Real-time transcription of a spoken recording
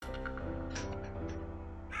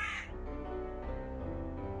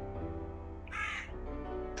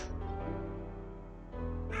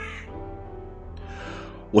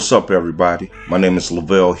What's up, everybody? My name is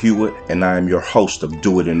Lavelle Hewitt, and I am your host of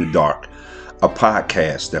Do It in the Dark, a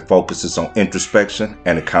podcast that focuses on introspection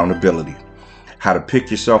and accountability, how to pick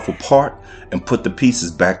yourself apart and put the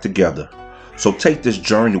pieces back together. So take this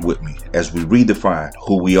journey with me as we redefine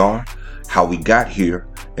who we are, how we got here,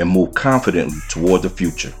 and move confidently toward the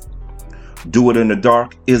future. Do It in the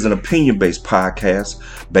Dark is an opinion-based podcast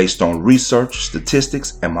based on research,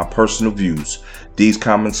 statistics, and my personal views. These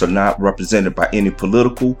comments are not represented by any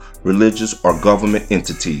political, religious, or government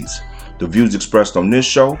entities. The views expressed on this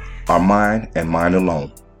show are mine and mine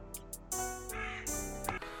alone.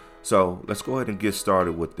 So let's go ahead and get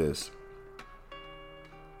started with this.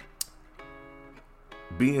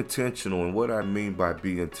 Be intentional, and what I mean by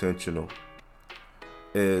be intentional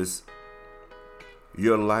is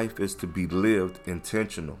your life is to be lived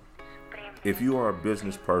intentional. If you are a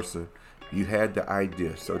business person, you had the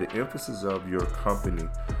idea. So the emphasis of your company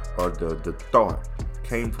or the thought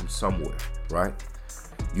came from somewhere, right?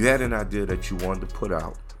 You had an idea that you wanted to put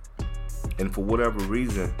out. And for whatever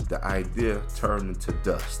reason, the idea turned into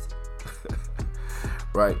dust,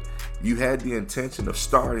 right? You had the intention of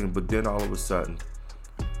starting, but then all of a sudden,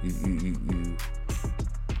 you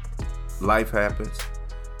life happens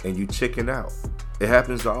and you chicken out. It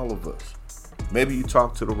happens to all of us. Maybe you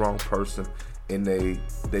talked to the wrong person and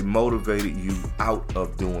they motivated you out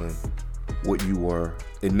of doing what you were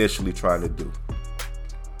initially trying to do.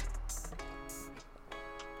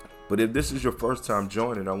 But if this is your first time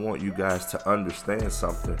joining, I want you guys to understand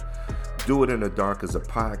something. Do It in the Dark is a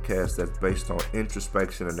podcast that's based on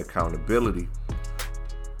introspection and accountability.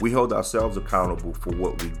 We hold ourselves accountable for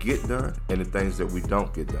what we get done and the things that we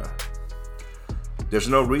don't get done. There's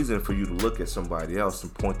no reason for you to look at somebody else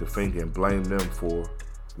and point the finger and blame them for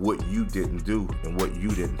what you didn't do and what you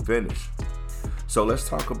didn't finish. So let's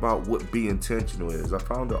talk about what be intentional is. I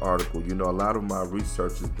found an article. A lot of my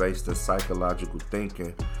research is based in psychological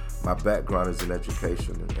thinking. My background is in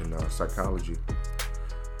education and psychology.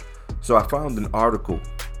 So I found an article,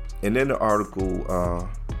 and in the article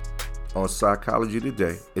on Psychology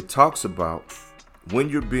Today, it talks about when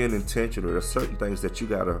you're being intentional, there's certain things that you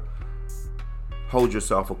gotta hold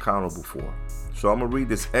yourself accountable for. So I'm gonna read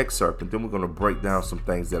this excerpt, and then we're gonna break down some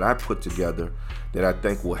things that I put together that I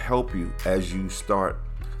think will help you as you start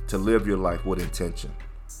to live your life with intention.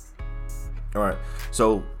 All right,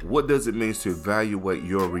 so what does it mean to evaluate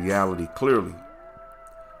your reality clearly?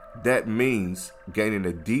 That means gaining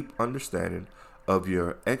a deep understanding of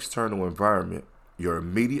your external environment, your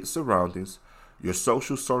immediate surroundings, your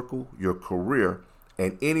social circle, your career,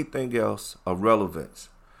 and anything else of relevance.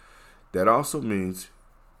 That also means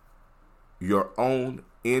your own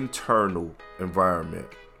internal environment,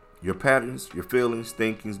 your patterns, your feelings,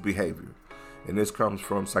 thinkings, behavior. And this comes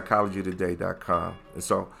from psychologytoday.com. And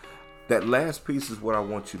so that last piece is what I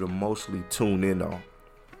want you to mostly tune in on,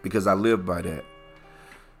 because I live by that.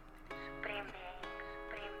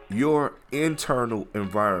 Your internal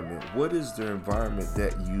environment. What is the environment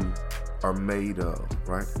that you are made of,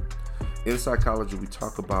 right? In psychology, we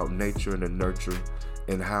talk about nature and the nurture,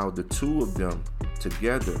 and how the two of them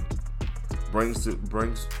together brings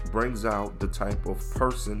out the type of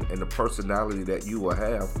person and the personality that you will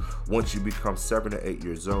have once you become 7 to 8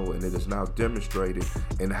 years old. And it is now demonstrated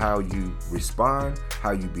in how you respond,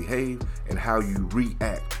 how you behave, and how you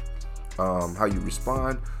react. How you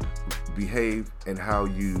respond, behave, and how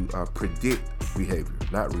you predict behavior.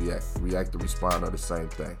 Not react. React and respond are the same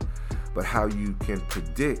thing. But how you can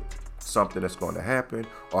predict something that's going to happen,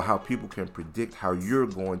 or how people can predict how you're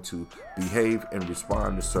going to behave and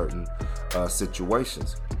respond to certain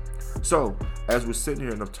situations. So as we're sitting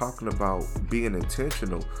here and I'm talking about being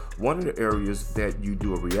intentional, one of the areas that you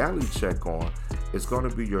do a reality check on is going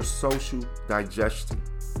to be your social digestion.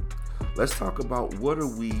 Let's talk about what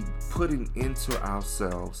are we putting into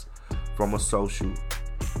ourselves from a social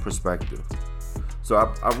perspective. So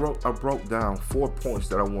I broke down 4 points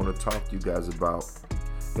that I want to talk to you guys about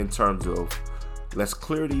in terms of let's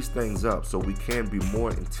clear these things up so we can be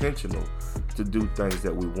more intentional to do things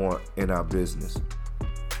that we want in our business.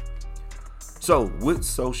 So with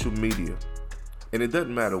social media, and it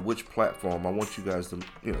doesn't matter which platform, I want you guys to,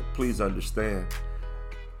 please understand,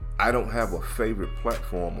 I don't have a favorite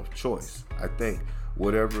platform of choice. I think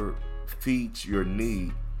whatever feeds your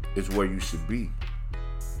need is where you should be.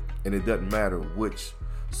 And it doesn't matter which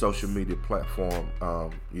social media platform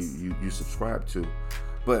you subscribe to.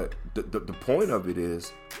 But the point of it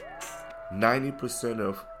is 90%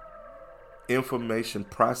 of information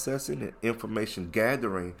processing and information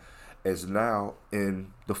gathering is now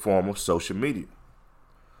in the form of social media.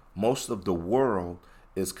 Most of the world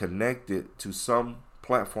is connected to some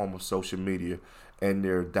platform of social media, and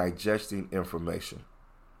they're digesting information.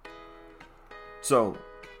 So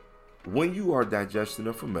when you are digesting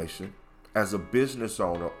information as a business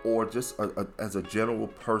owner or just as a general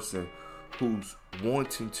person who's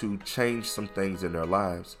wanting to change some things in their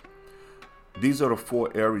lives, these are the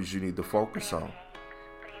 4 areas you need to focus on: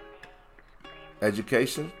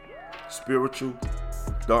 education, spiritual,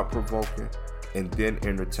 thought-provoking, and then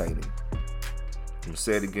entertaining. I'm going to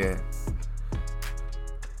say it again.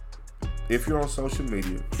 If you're on social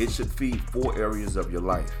media, it should feed 4 areas of your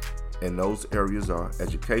life. And those areas are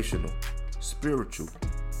educational, spiritual,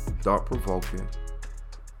 thought-provoking,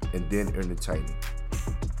 and then entertaining.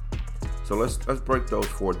 So let's break those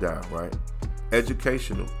 4 down, right?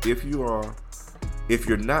 Educational. If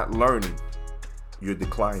you're not learning, you're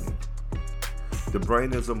declining. The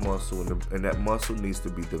brain is a muscle, and that muscle needs to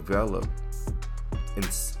be developed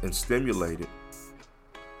and stimulated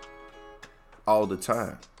all the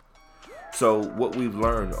time. So what we've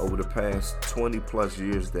learned over the past 20 plus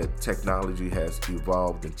years that technology has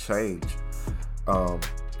evolved and changed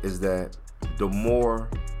is that the more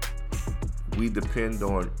we depend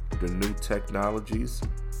on the new technologies,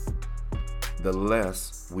 the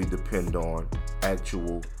less we depend on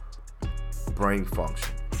actual brain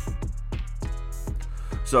function.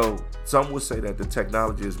 So some would say that the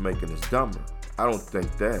technology is making us dumber. I don't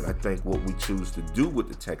think that. I think what we choose to do with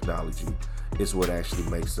the technology is what actually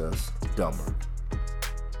makes us dumber.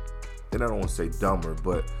 And I don't want to say dumber,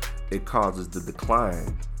 but it causes the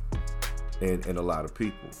decline in a lot of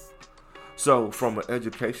people. So from an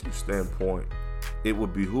educational standpoint, it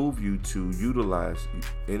would behoove you to utilize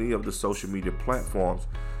any of the social media platforms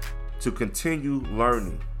to continue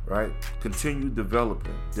learning, right? Continue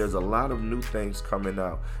developing. There's a lot of new things coming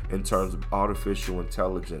out in terms of artificial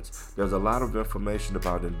intelligence. There's a lot of information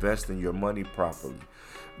about investing your money properly.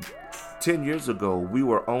 10 years ago, we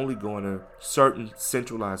were only going to certain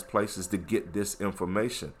centralized places to get this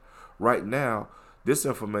information. Right now, this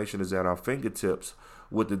information is at our fingertips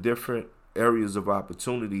with the different areas of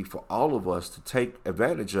opportunity for all of us to take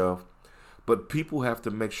advantage of. But people have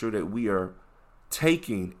to make sure that we are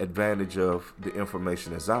taking advantage of the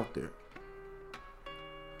information that's out there.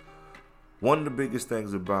 One of the biggest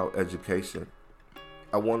things about education,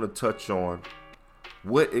 I want to touch on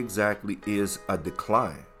what exactly is a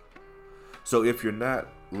decline. So if you're not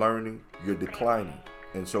learning, you're declining.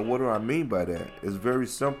 And so what do I mean by that? It's very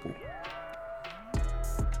simple.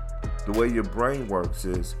 The way your brain works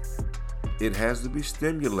is it has to be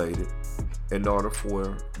stimulated in order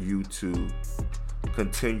for you to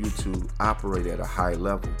continue to operate at a high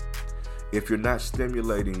level. If you're not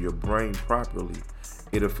stimulating your brain properly,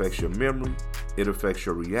 it affects your memory, it affects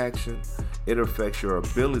your reaction, it affects your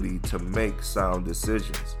ability to make sound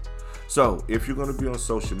decisions. So if you're going to be on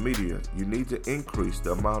social media, you need to increase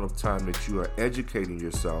the amount of time that you are educating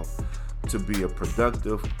yourself to be a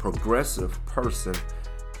productive, progressive person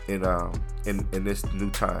in this new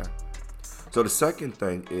time. So the second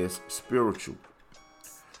thing is spiritual.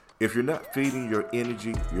 If you're not feeding your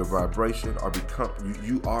energy, your vibration,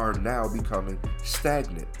 you are now becoming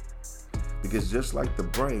stagnant. Because just like the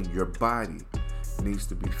brain, your body needs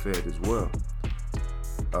to be fed as well.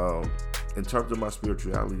 In terms of my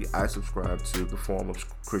spirituality, I subscribe to the form of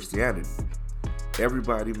Christianity.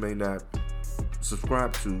 Everybody may not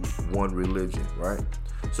subscribe to one religion, right?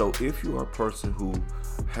 So if you are a person who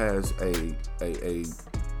has a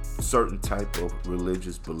certain type of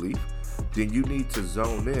religious belief, then you need to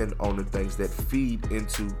zone in on the things that feed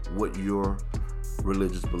into what your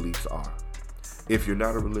religious beliefs are. If you're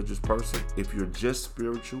not a religious person, if you're just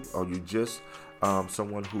spiritual, or you're just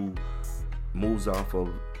someone who moves off of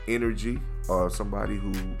energy, or somebody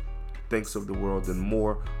who thinks of the world in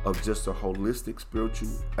more of just a holistic spiritual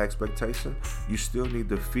expectation, you still need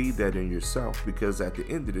to feed that in yourself. Because at the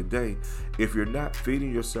end of the day, if you're not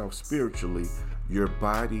feeding yourself spiritually, your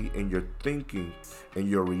body and your thinking and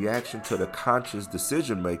your reaction to the conscious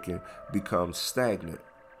decision making becomes stagnant.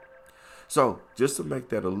 So just to make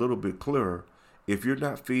that a little bit clearer, if you're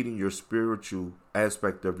not feeding your spiritual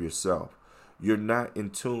aspect of yourself, you're not in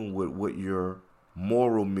tune with what your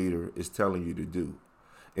moral meter is telling you to do.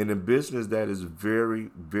 And in business, that is very,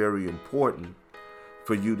 very important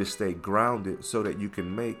for you to stay grounded so that you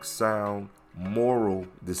can make sound moral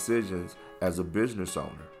decisions as a business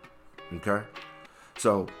owner. Okay?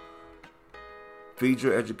 So feed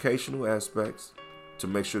your educational aspects to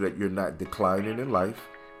make sure that you're not declining in life.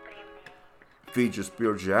 Feed your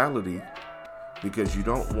spirituality because you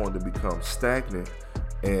don't want to become stagnant,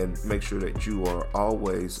 and make sure that you are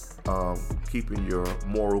always keeping your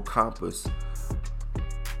moral compass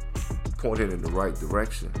pointed in the right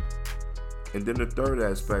direction. And then the third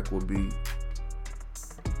aspect will be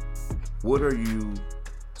What are you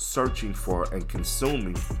searching for and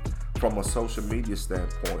consuming from a social media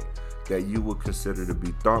standpoint that you would consider to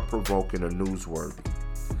be thought-provoking or newsworthy?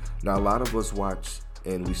 Now, a lot of us watch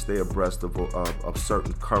and we stay abreast of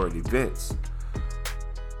certain current events,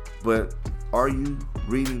 but are you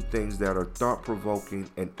reading things that are thought-provoking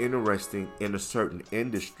and interesting in a certain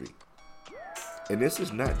industry? And this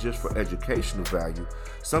is not just for educational value.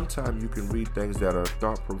 Sometimes you can read things that are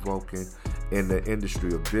thought-provoking in the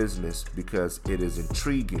industry of business because it is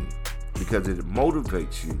intriguing, because it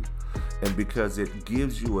motivates you, and because it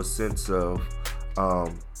gives you a sense of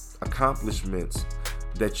accomplishments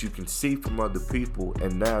that you can see from other people,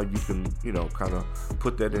 and now you can, kind of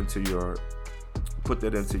put that into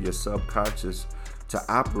your subconscious to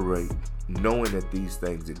operate, knowing that these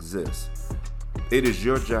things exist. It is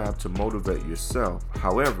your job to motivate yourself.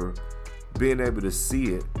 However, being able to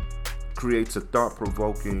see it creates a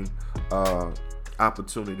thought-provoking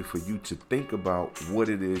opportunity for you to think about what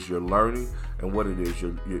it is you're learning and what it is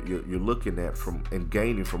you're looking at from and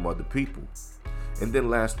gaining from other people. And then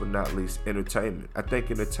last but not least, entertainment. I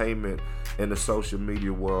think entertainment in the social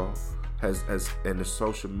media world and the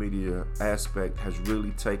social media aspect has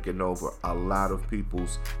really taken over a lot of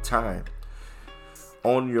people's time.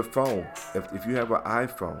 On your phone, if you have an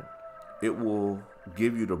iPhone, it will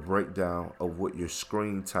give you the breakdown of what your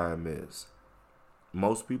screen time is.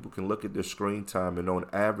 Most people can look at their screen time, and on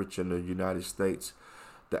average in the United States,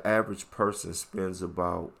 the average person spends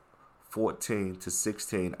about 14 to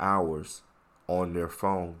 16 hours on their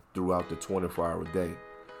phone throughout the 24-hour day.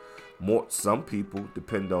 Some people,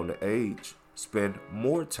 depending on the age, spend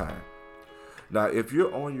more time. Now, if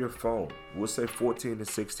you're on your phone, we'll say 14 to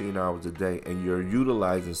 16 hours a day, and you're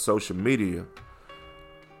utilizing social media,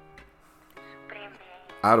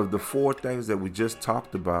 out of the 4 things that we just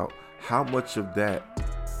talked about, how much of that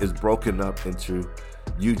is broken up into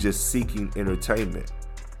you just seeking entertainment?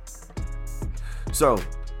 So,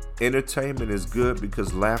 entertainment is good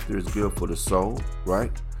because laughter is good for the soul,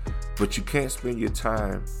 right? But you can't spend your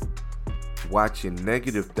time watching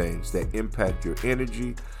negative things that impact your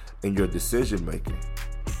energy and your decision making.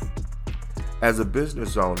 As a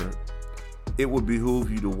business owner, it would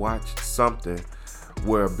behoove you to watch something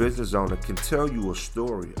where a business owner can tell you a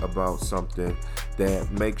story about something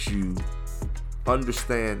that makes you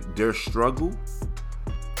understand their struggle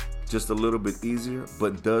just a little bit easier,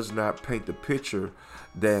 but does not paint the picture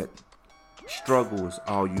that struggle is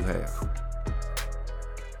all you have.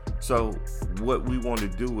 So what we want to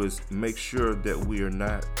do is make sure that we are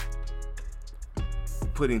not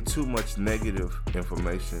putting too much negative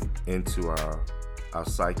information into our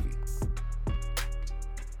psyche.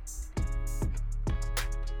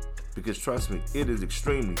 Because trust me, it is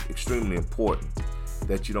extremely, extremely important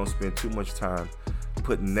that you don't spend too much time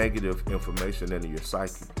putting negative information into your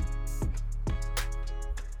psyche.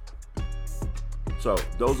 So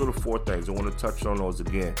those are the 4 things. I want to touch on those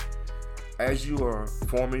again. As you are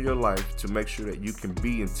forming your life to make sure that you can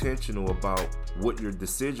be intentional about what your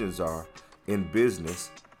decisions are in business,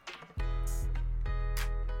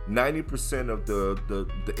 90% of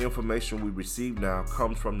the information we receive now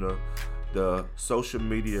comes from the social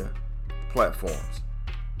media platforms.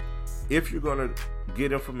 If you're going to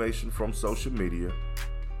get information from social media,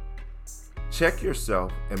 check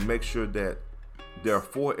yourself and make sure that there are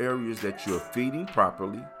 4 areas that you're feeding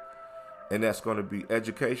properly, and that's going to be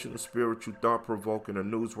educational, spiritual, thought-provoking, or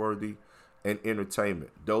newsworthy, and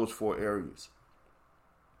entertainment. Those 4 areas.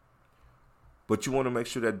 But you want to make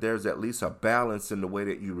sure that there's at least a balance in the way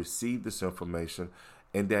that you receive this information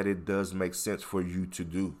and that it does make sense for you to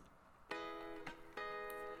do.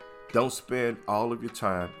 Don't spend all of your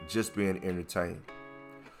time just being entertained.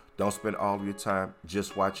 Don't spend all of your time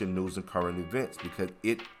just watching news and current events, because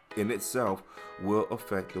it in itself will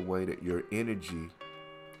affect the way that your energy,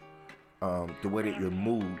 the way that your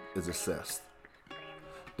mood is assessed.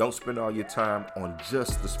 Don't spend all your time on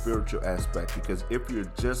just the spiritual aspect, because if you're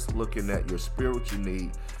just looking at your spiritual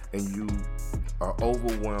need and you are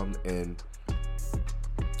overwhelmed and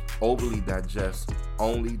overly digest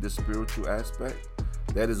only the spiritual aspect,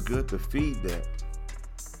 that is good to feed that.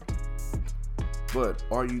 But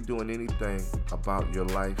are you doing anything about your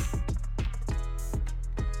life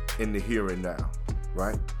in the here and now,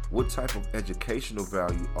 right? What type of educational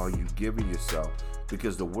value are you giving yourself?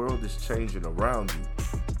 Because the world is changing around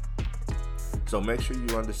you. So make sure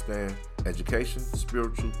you understand education,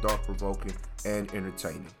 spiritual, thought-provoking, and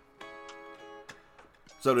entertaining.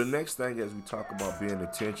 So the next thing, as we talk about being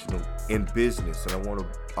intentional in business, and I want to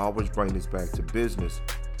always bring this back to business.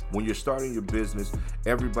 When you're starting your business,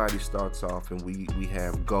 everybody starts off and we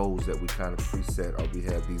have goals that we kind of preset, or we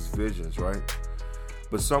have these visions, right?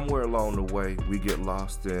 But somewhere along the way, we get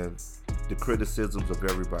lost in the criticisms of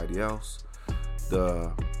everybody else,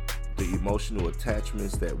 the emotional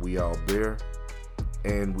attachments that we all bear,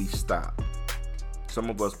 and we stop. Some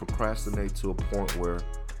of us procrastinate to a point where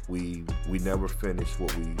we never finish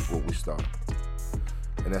what we start.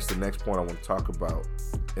 And that's the next point I want to talk about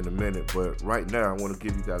in a minute. But right now, I want to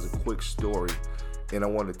give you guys a quick story, and I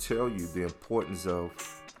want to tell you the importance of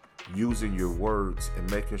using your words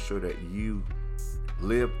and making sure that you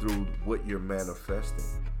live through what you're manifesting.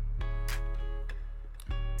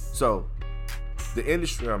 So, the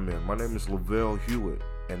industry I'm in, my name is Lavelle Hewitt,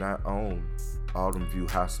 and I own Autumn View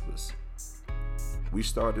Hospice. We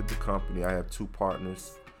started the company, I have two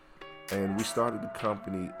partners, and we started the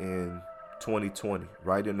company in 2020,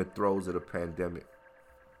 right in the throes of the pandemic.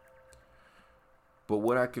 But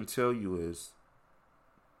what I can tell you is,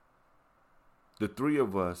 the three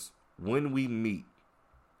of us, when we meet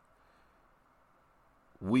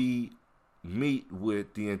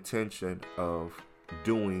with the intention of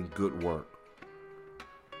doing good work.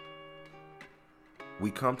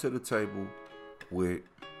 We come to the table with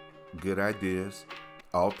good ideas,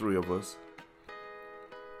 all three of us.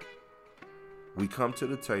 We come to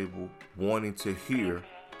the table wanting to hear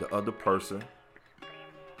the other person.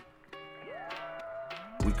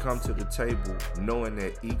 We come to the table knowing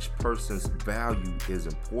that each person's value is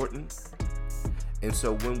important. And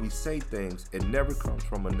so when we say things, it never comes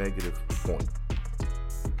from a negative point.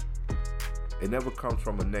 It never comes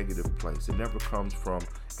from a negative place. It never comes from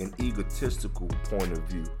an egotistical point of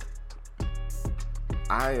view.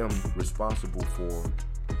 I am responsible for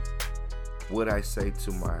what I say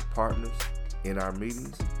to my partners in our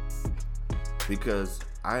meetings, because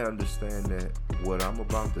I understand that what I'm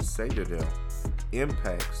about to say to them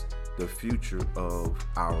impacts the future of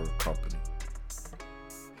our company.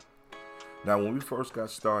 Now, when we first got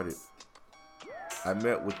started, I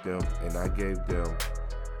met with them and I gave them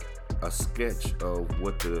a sketch of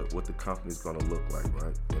what the company's gonna look like,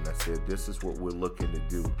 right? And I said, this is what we're looking to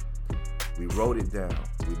do. We wrote it down.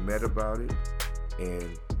 We met about it,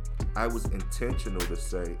 and I was intentional to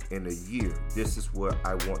say, in a year, this is what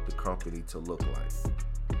I want the company to look like.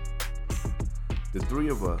 The three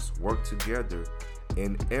of us worked together,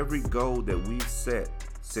 and every goal that we've set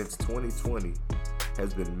since 2020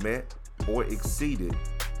 has been met or exceeded.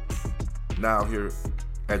 Now here,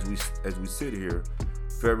 as we sit here,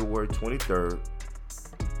 February 23rd,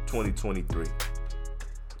 2023,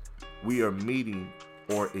 we are meeting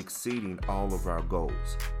or exceeding all of our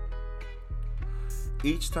goals.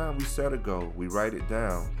 Each time we set a goal, we write it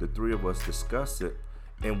down, the three of us discuss it,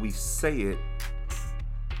 and we say it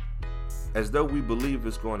as though we believe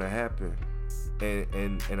it's going to happen.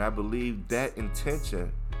 And I believe that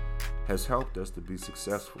intention has helped us to be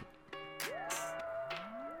successful.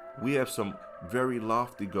 We have some very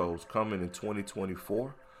lofty goals coming in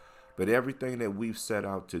 2024, but everything that we've set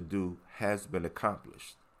out to do has been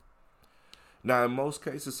accomplished. Now, in most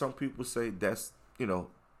cases, some people say that's,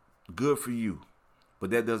 good for you,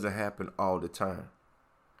 but that doesn't happen all the time.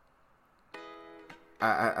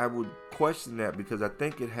 I would question that, because I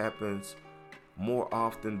think it happens more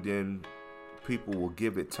often than people will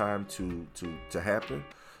give it time to happen.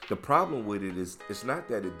 The problem with it is, it's not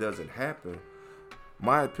that it doesn't happen.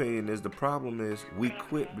 My opinion is, the problem is we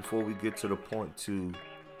quit before we get to the point to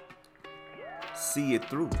see it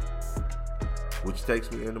through. Which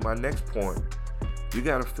takes me into my next point. You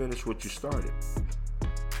got to finish what you started.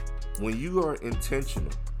 When you are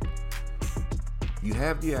intentional, you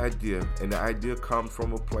have the idea, and the idea comes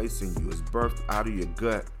from a place in you. It's birthed out of your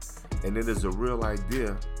gut, and it is a real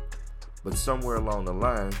idea. But somewhere along the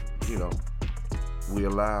line, we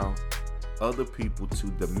allow other people to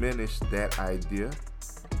diminish that idea,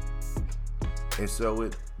 and so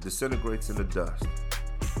it disintegrates into dust.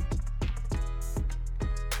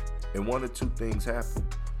 And one or two things happen.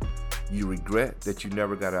 You regret that you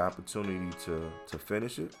never got an opportunity to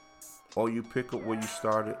finish it, or you pick up where you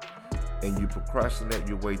started and you procrastinate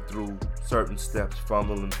your way through certain steps,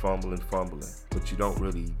 fumbling, but you don't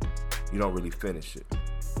really finish it.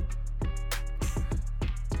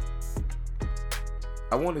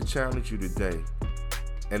 I want to challenge you today,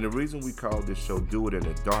 and the reason we call this show Do It in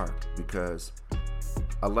the Dark, because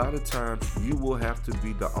a lot of times you will have to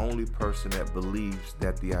be the only person that believes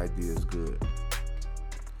that the idea is good.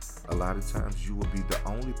 A lot of times you will be the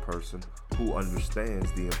only person who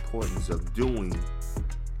understands the importance of doing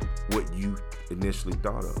what you initially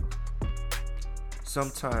thought of.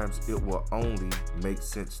 Sometimes it will only make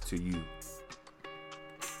sense to you.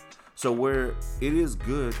 So where it is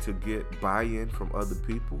good to get buy-in from other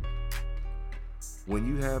people, when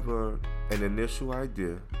you have an initial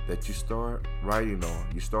idea that you start writing on,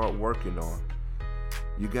 you start working on,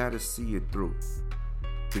 you got to see it through.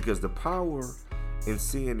 Because the power in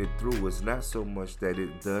seeing it through is not so much that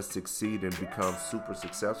it does succeed and becomes super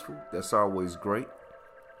successful. That's always great.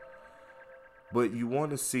 But you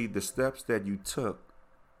want to see the steps that you took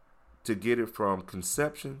to get it from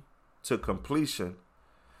conception to completion,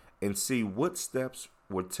 and see what steps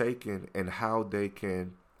were taken and how they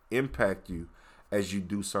can impact you as you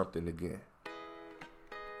do something again.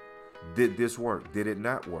 Did this work? Did it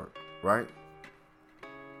not work? Right?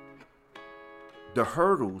 The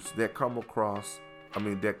hurdles that come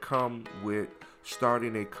with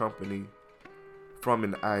starting a company from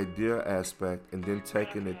an idea aspect and then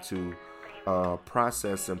taking it to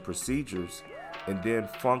process and procedures and then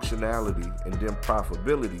functionality and then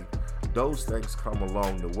profitability, those things come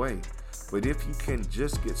along the way. But if you can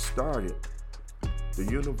just get started, the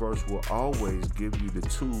universe will always give you the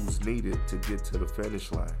tools needed to get to the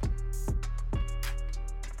finish line.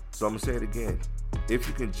 So I'm going to say it again. If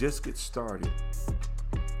you can just get started,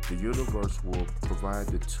 the universe will provide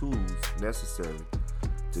the tools necessary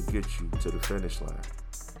to get you to the finish line.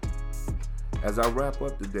 As I wrap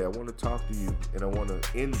up today, I want to talk to you, and I want to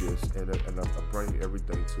end this, and I bring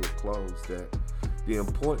everything to a close, that the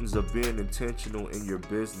importance of being intentional in your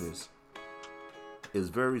business is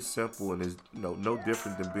very simple and is no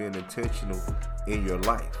different than being intentional in your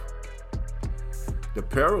life. The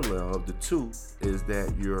parallel of the two is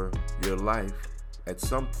that your life at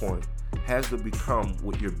some point has to become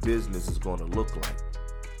what your business is going to look like.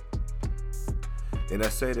 And I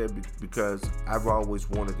say that because I've always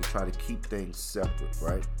wanted to try to keep things separate,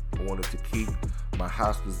 right? I wanted to keep my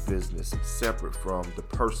hospice business separate from the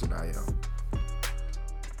person I am.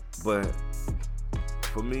 But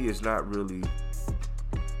for me, it's not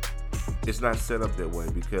set up that way,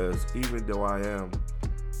 because even though I am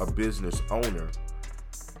a business owner,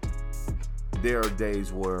 there are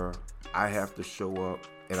days where I have to show up,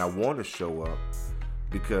 and I want to show up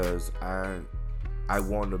because I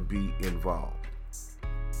want to be involved.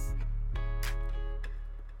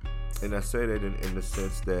 And I say that in the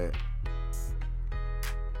sense that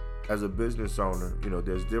as a business owner,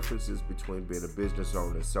 there's differences between being a business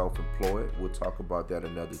owner and self-employed. We'll talk about that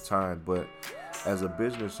another time. But as a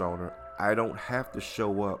business owner, I don't have to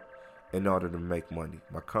show up in order to make money.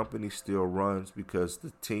 My company still runs because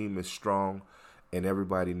the team is strong and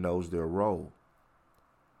everybody knows their role.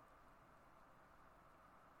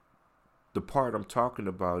 The part I'm talking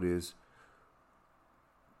about is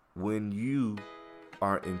when you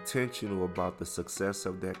are intentional about the success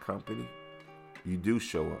of that company, you do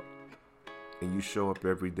show up. And you show up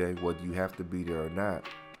every day, whether you have to be there or not,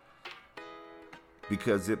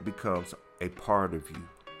 because it becomes a part of you.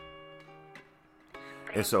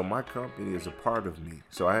 And so my company is a part of me.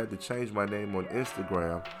 So I had to change my name on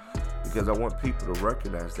Instagram because I want people to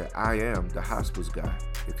recognize that I am the hospice guy.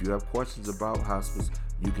 If you have questions about hospice,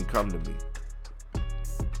 you can come to me.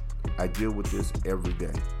 I deal with this every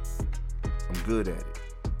day. I'm good at it.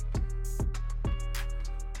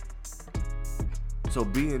 So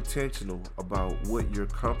be intentional about what your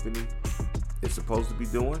company is supposed to be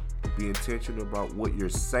doing. Be intentional about what you're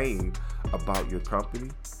saying about your company.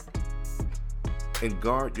 And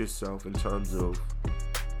guard yourself in terms of,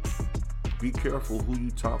 be careful who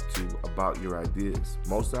you talk to about your ideas.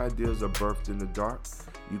 Most ideas are birthed in the dark.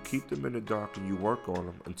 You keep them in the dark and you work on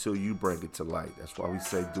them until you bring it to light. That's why we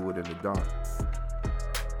say do it in the dark.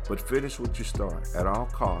 But finish what you start at all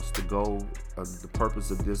costs. The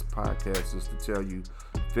purpose of this podcast is to tell you,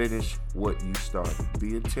 finish what you started.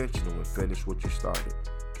 Be intentional and finish what you started.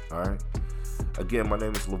 All right. Again, my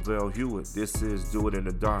name is Lavelle Hewitt. This is Do It in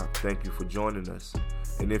the Dark. Thank you for joining us.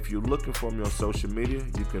 And if you're looking for me on social media,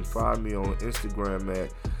 you can find me on Instagram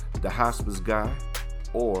at The Hospice Guy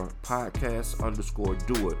or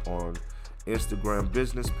podcast_do it on Instagram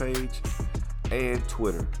business page and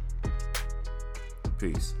Twitter.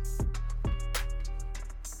 Peace.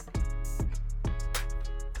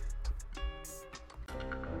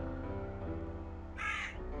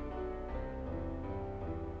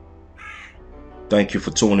 Thank you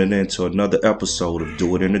for tuning in to another episode of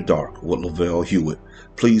Do It in the Dark with Lavelle Hewitt.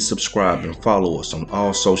 Please subscribe and follow us on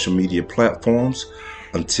all social media platforms.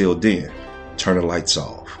 Until then, turn the lights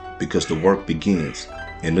off because the work begins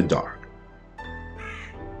in the dark.